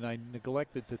 and I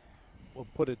neglected to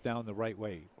put it down the right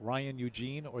way. Ryan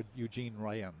Eugene or Eugene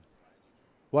Ryan?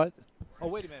 What? Oh,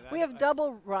 wait a minute. We have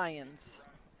double Ryans.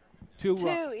 Two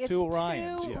Ryans. Two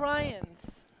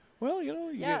Ryans. Well, you know,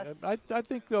 yes. I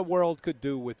think the world could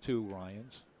do with two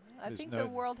Ryans. I think the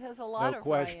world has a lot of Ryans. No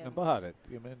question about it.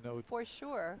 I mean, for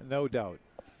sure. No doubt.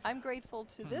 I'm grateful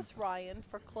to this Ryan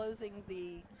for closing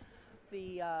the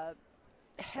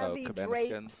heavy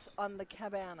drapes on the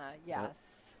cabana. Yes.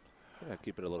 Yeah,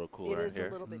 keep it a little cooler. It is a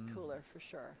little bit cooler for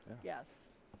sure. Yeah.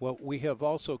 Yes. Well, we have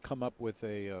also come up with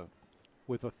a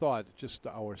thought, just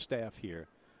our staff here,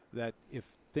 that if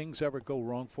things ever go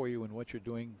wrong for you in what you're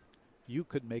doing, you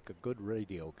could make a good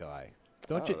radio guy.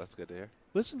 Don't you? That's good to hear.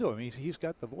 Listen to him. He's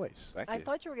got the voice. I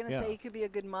thought you were going to say he could be a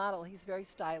good model. He's very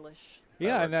stylish.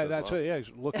 Yeah, and that's it. Yeah,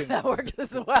 he's looking. That works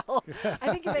as well.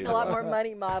 I think you make a lot more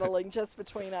money modeling just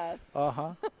between us.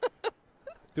 Uh-huh.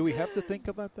 Do we have to think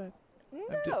about that? No,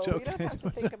 we don't have to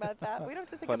think about that. We don't have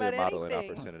to think Plenty about of modeling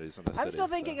anything. opportunities in the I'm city, still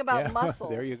thinking about muscles.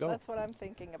 There you go. That's what I'm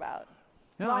thinking about.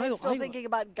 No, Ryan's still thinking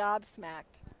about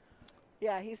gobsmacked.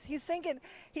 Yeah, he's thinking.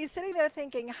 He's sitting there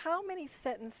thinking, how many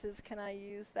sentences can I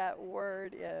use that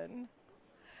word in?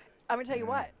 I'm going to tell you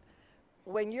what.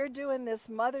 When you're doing this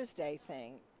Mother's Day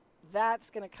thing,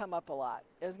 that's going to come up a lot.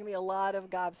 There's going to be a lot of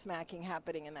gobsmacking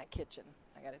happening in that kitchen,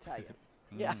 I got to tell you.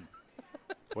 Yeah.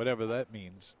 Whatever that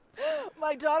means.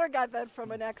 My daughter got that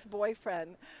from an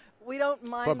ex-boyfriend. We don't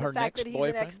mind the fact that he's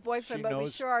an ex-boyfriend, but we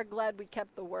sure are glad we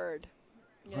kept the word.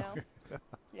 You know?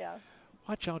 Yeah.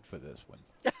 watch out for this one.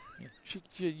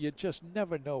 You just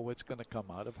never know what's going to come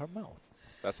out of her mouth.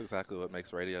 That's exactly what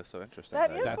makes radio so interesting.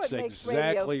 That is That's what makes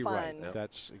exactly radio fun. right. Yep.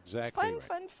 That's exactly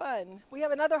right. Fun. We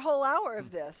have another whole hour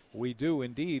of this. We do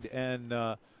indeed, and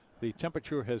the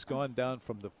temperature has gone down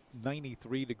from the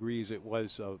 93 degrees it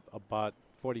was about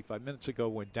 45 minutes ago.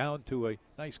 Went down to a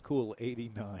nice cool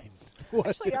 89.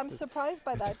 Actually, I'm surprised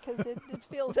by that because it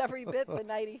feels every bit the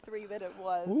 93 that it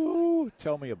was. Ooh,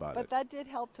 tell me about it. But that did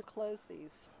help to close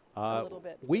these a little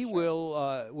bit. We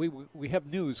will. We have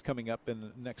news coming up in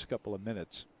the next couple of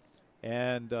minutes,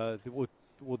 and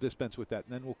we'll dispense with that,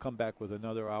 and then we'll come back with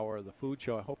another hour of the food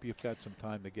show. I hope you've got some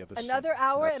time to give us another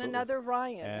hour Absolutely. and another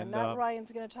Ryan, and that And,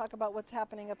 Ryan's going to talk about what's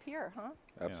happening up here, huh?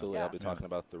 Absolutely. Yeah. I'll be talking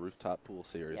about the rooftop pool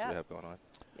series we have going on.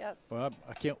 Yes. Well,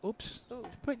 I can't. Oops. Ooh,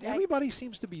 But yikes. everybody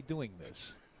seems to be doing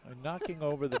this, knocking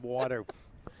over the water.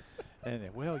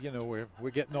 And well, we're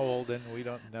getting old, and we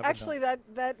don't never. Actually, know.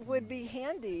 that would be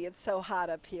handy. It's so hot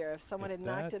up here. If someone If had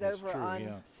knocked that it is over true, on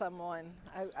yeah. someone,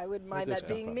 I wouldn't mind just that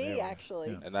being jump on me, there.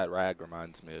 actually. Yeah. And that rag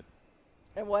reminds me.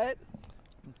 And what?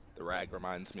 The rag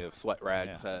reminds me of sweat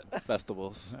rags Yeah. at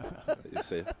festivals. You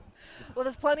see. Well,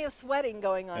 there's plenty of sweating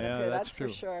going on Yeah, up here. that's That's true.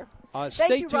 for sure. Stay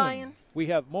Thank you, tuned. Ryan. We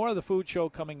have more of the food show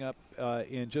coming up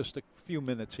in just a few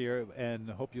minutes here, and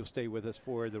hope you'll stay with us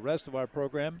for the rest of our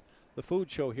program. The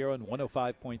food show here on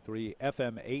 105.3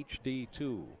 FM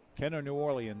HD2, Kenner, New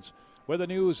Orleans, where the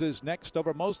news is next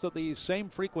over most of these same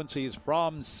frequencies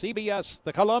from CBS,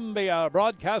 the Columbia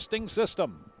Broadcasting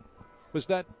System. Was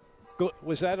that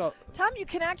a... Tom, you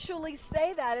can actually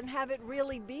say that and have it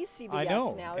really be CBS I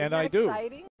know, now. and Isn't that I do.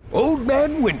 exciting? Old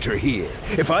Man Winter here.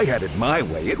 If I had it my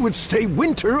way, it would stay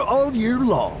winter all year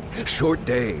long. Short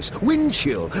days, wind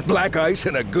chill, black ice,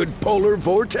 and a good polar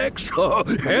vortex. Oh,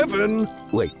 heaven.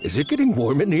 Wait, is it getting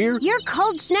warm in here? Your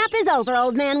cold snap is over,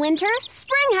 Old Man Winter.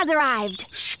 Spring has arrived.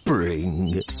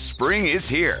 Spring. Spring is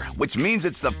here, which means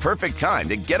it's the perfect time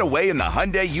to get away in the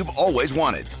Hyundai you've always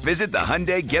wanted. Visit the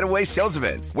Hyundai Getaway Sales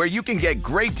Event, where you can get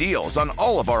great deals on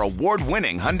all of our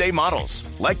award-winning Hyundai models,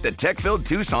 like the tech-filled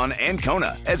Tucson and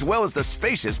Kona, as well as the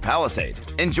spacious Palisade.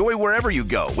 Enjoy wherever you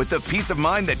go with the peace of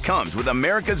mind that comes with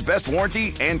America's best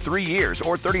warranty and 3 years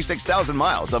or 36,000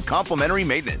 miles of complimentary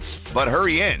maintenance. But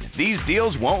hurry in, these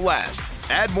deals won't last.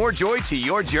 Add more joy to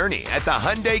your journey at the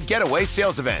Hyundai Getaway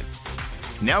Sales Event.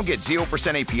 Now get 0%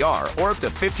 APR or up to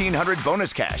 $1,500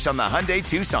 bonus cash on the Hyundai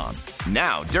Tucson.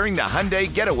 Now, during the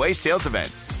Hyundai Getaway Sales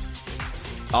Event.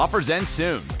 Offers end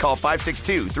soon. Call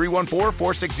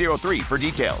 562-314-4603 for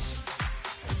details.